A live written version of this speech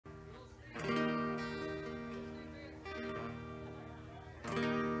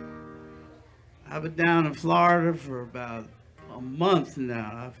I've been down in Florida for about a month now.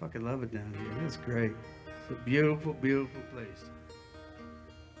 I fucking love it down here. It's great. It's a beautiful, beautiful place.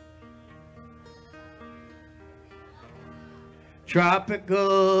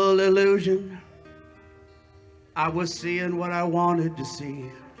 Tropical illusion. I was seeing what I wanted to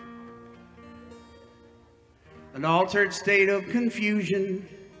see. An altered state of confusion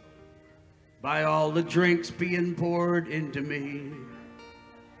by all the drinks being poured into me.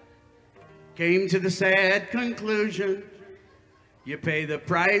 Came to the sad conclusion, you pay the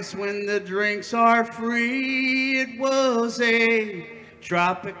price when the drinks are free. It was a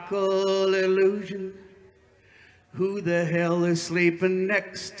tropical illusion. Who the hell is sleeping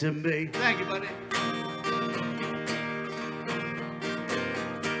next to me? Thank you, buddy.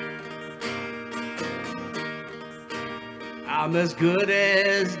 I'm as good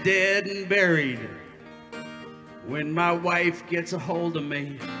as dead and buried when my wife gets a hold of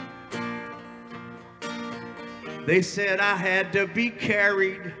me. They said I had to be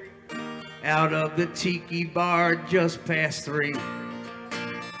carried out of the tiki bar just past 3.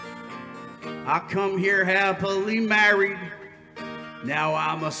 I come here happily married. Now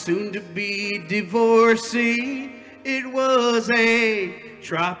I'm a soon-to-be divorcee. It was a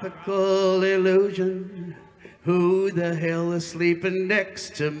tropical illusion. Who the hell is sleeping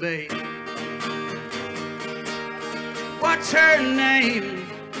next to me? What's her name?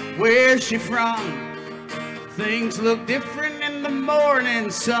 Where's she from? Things look different in the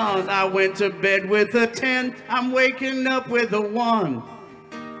morning sun. I went to bed with a 10, I'm waking up with a 1.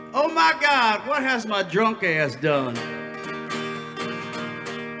 Oh my God, what has my drunk ass done?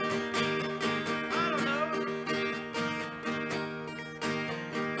 I don't know.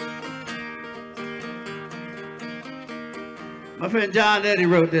 My friend John Eddie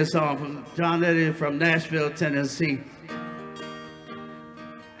wrote this song. John Eddie from Nashville, Tennessee.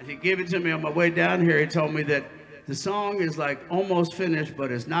 He gave it to me on my way down here. He told me that the song is like almost finished, but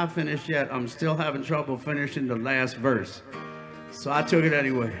it's not finished yet. I'm still having trouble finishing the last verse. So I took it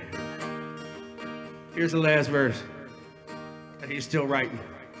anyway. Here's the last verse that he's still writing.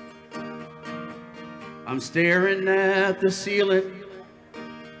 I'm staring at the ceiling,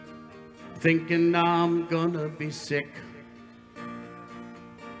 thinking I'm gonna be sick.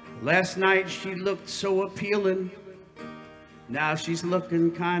 Last night she looked so appealing. Now she's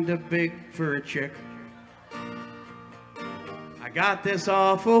looking kind of big for a chick. I got this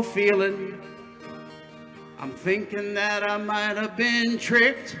awful feeling. I'm thinking that I might have been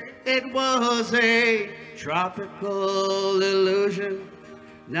tricked. It was a tropical illusion.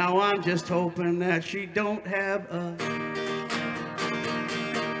 Now I'm just hoping that she don't have a...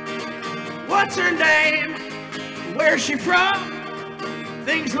 What's her name? Where's she from?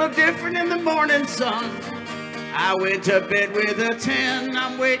 Things look different in the morning sun. I went to bed with a 10,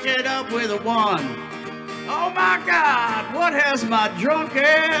 I'm waking up with a 1. Oh my God, what has my drunk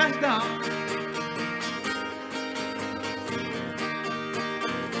ass done?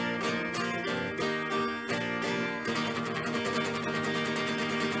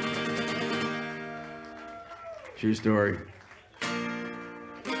 True story.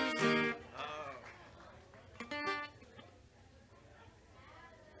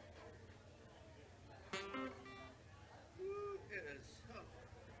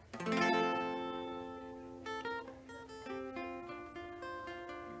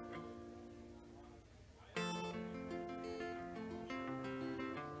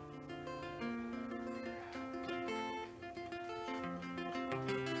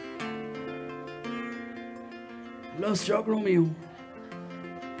 Lost Dog Romeo,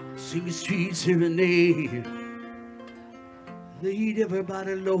 singing sweet serenade, laid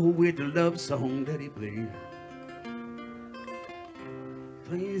everybody low with the love song that he played.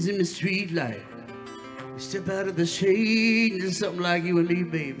 Plains in the street light, step out of the shade into something like you and me,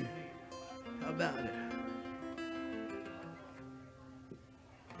 baby. How about it?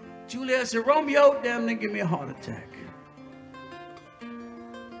 Juliet said, Romeo, damn near give me a heart attack.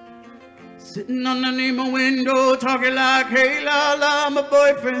 Sitting underneath my window, talking like, hey, la, la, my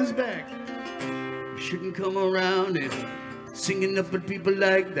boyfriend's back. You shouldn't come around and singing up at people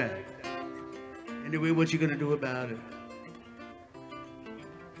like that. Anyway, what you gonna do about it?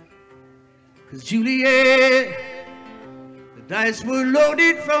 Cause Juliet, the dice were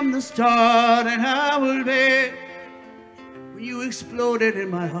loaded from the start, and I will bet when you exploded in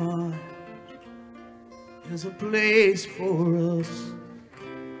my heart, there's a place for us.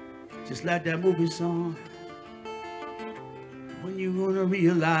 Just like that movie song. When you gonna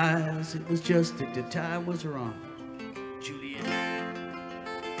realize it was just that the time was wrong, Juliet.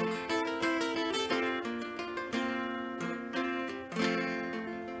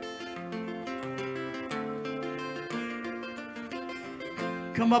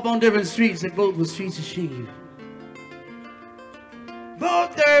 come up on different streets that both were streets of shame.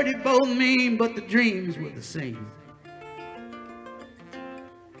 Both dirty, both mean, but the dreams were the same.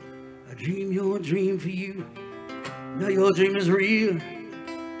 I dream your dream for you. Now your dream is real.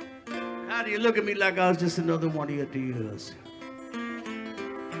 How do you look at me like I was just another one of your deals?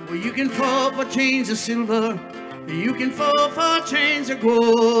 Well, you can fall for chains of silver, you can fall for chains of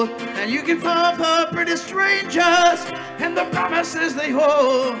gold, and you can fall for pretty strangers and the promises they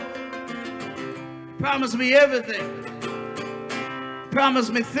hold. Promise me everything. Promise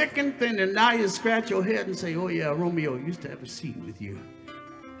me thick and thin, and now you scratch your head and say, oh yeah, Romeo used to have a scene with you.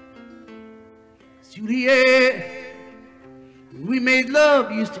 Juliet, when we made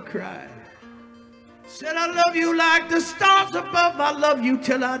love, used to cry. Said I love you like the stars above, I love you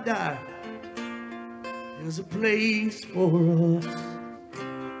till I die. There's a place for us,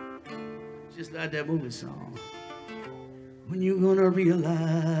 just like that movie song. When you're gonna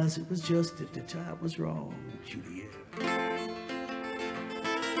realize it was just that the time was wrong, Juliet.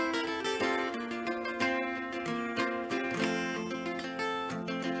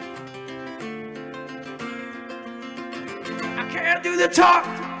 I can't do the talk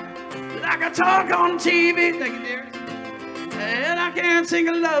like I talk on TV, thank you, dear. And I can't sing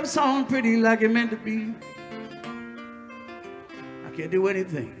a love song pretty like it meant to be. I can't do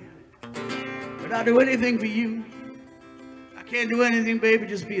anything, but I'll do anything for you. I can't do anything, baby,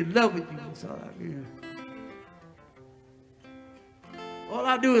 just be in love with you. That's all I do. All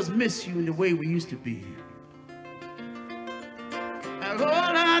I do is miss you in the way we used to be. And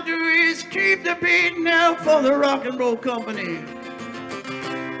all I do is keep the beat now for the rock and roll company.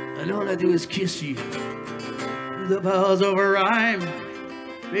 And all I do is kiss you with the powers of a rhyme.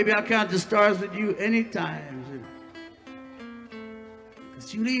 Baby, I'll count the stars with you anytime.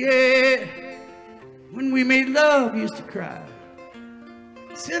 Cause Juliet, when we made love, used to cry.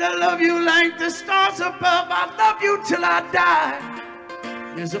 Said I love you like the stars above, I love you till I die.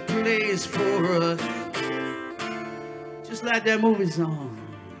 There's a place for us, just like that movie song.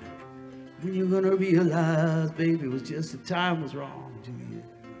 When you're gonna realize, baby, it was just the time was wrong, Juliet.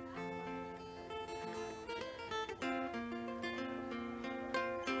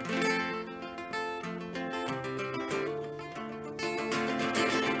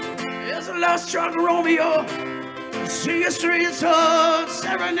 There's a love struck Romeo, see a street song,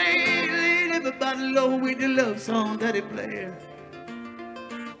 serenade everybody low with the love song that he played.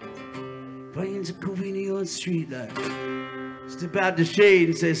 Playing a convenient street light, step out the shade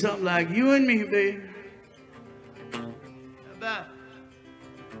and say something like, you and me, baby. How about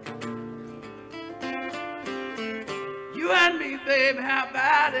you and me, baby, how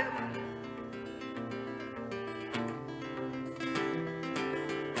about it?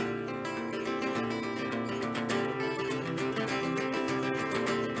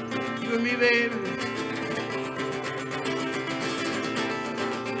 You and me, baby.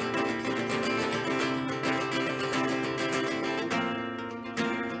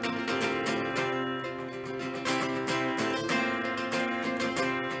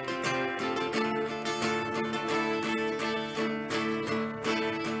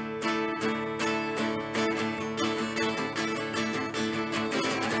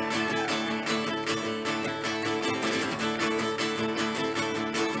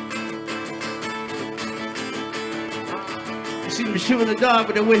 See them shooting the dog,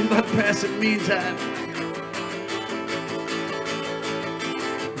 but they're waiting by the pass in the meantime.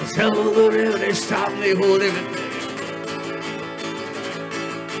 Let's hell of the river, they stop and they hold everything.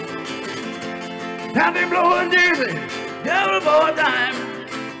 Now they blowing dearly, devil boy dime.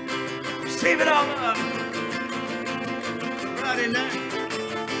 Save it all up Friday night.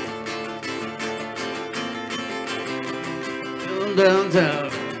 Way on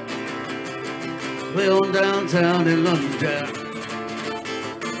downtown, way on downtown in London town.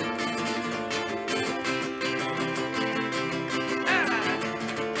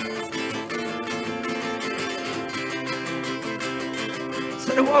 So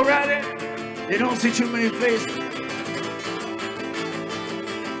they walk right in, they don't see too many faces.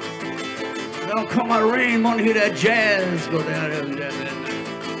 They don't come out of rain, want to hear that jazz go down there and down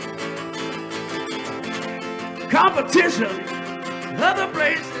there. Competition, other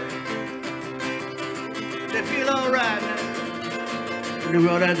places, they feel all right now. When they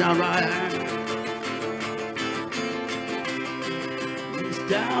roll that down right, it's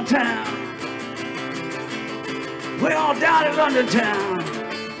downtown, way on down in London town.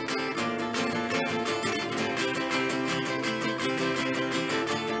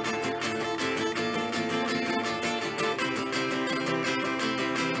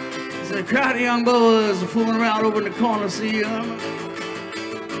 A crowd of young boys fooling around over in the corner, see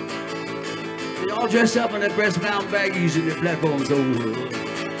all dressed up in their breast-bound baggies and their platforms over.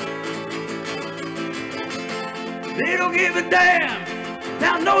 They don't give a damn.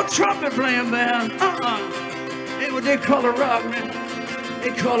 Now no trumpet playing band. Ain't what they call a rock, man. They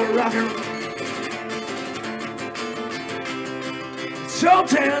call it rock and roll.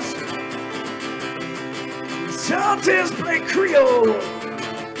 Sultans play Creole.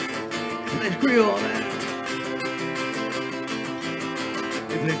 Play Creole, man.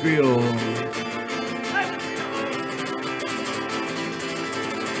 They play Creole.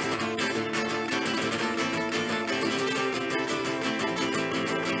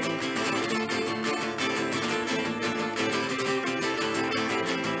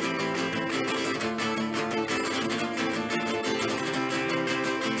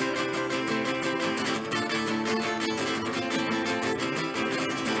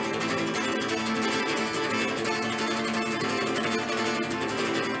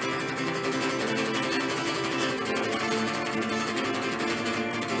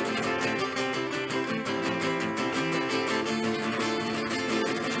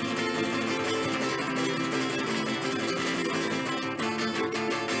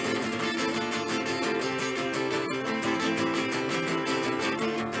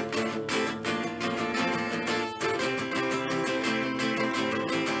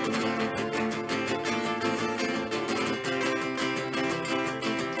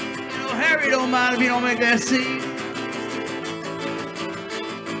 Harry don't mind if you don't make that scene.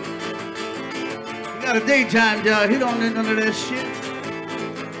 You got a daytime job, he don't need none of that shit.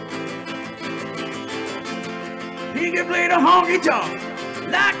 He can play the honky tonk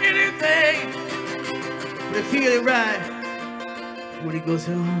like anything, but he feel it right when he goes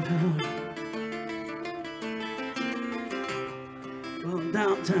home. Well,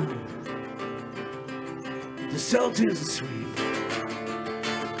 downtown, the Sultans are sweet.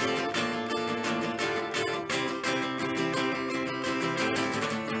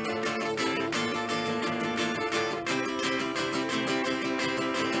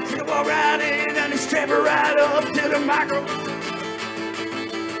 Walk right in and he step right up to the microphone.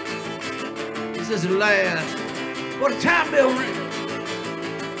 He says, "Lad, what a time bell ring.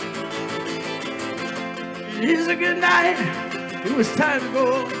 It's a good night. It was time to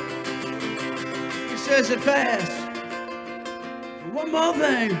go." He says it fast. One more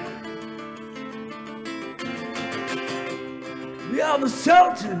thing. We are the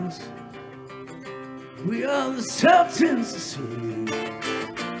Sultans. We are the Sultans of swing.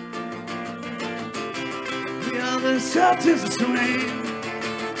 We are the Sultans of swing.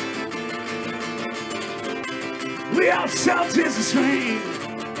 We are Sultans of swing.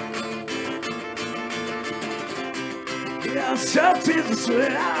 We are Sultans of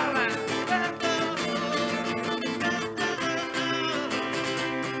swing.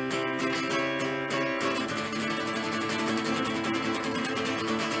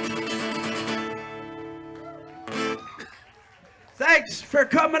 Thanks for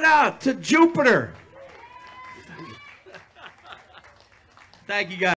coming out to Jupiter. Thank you, guys.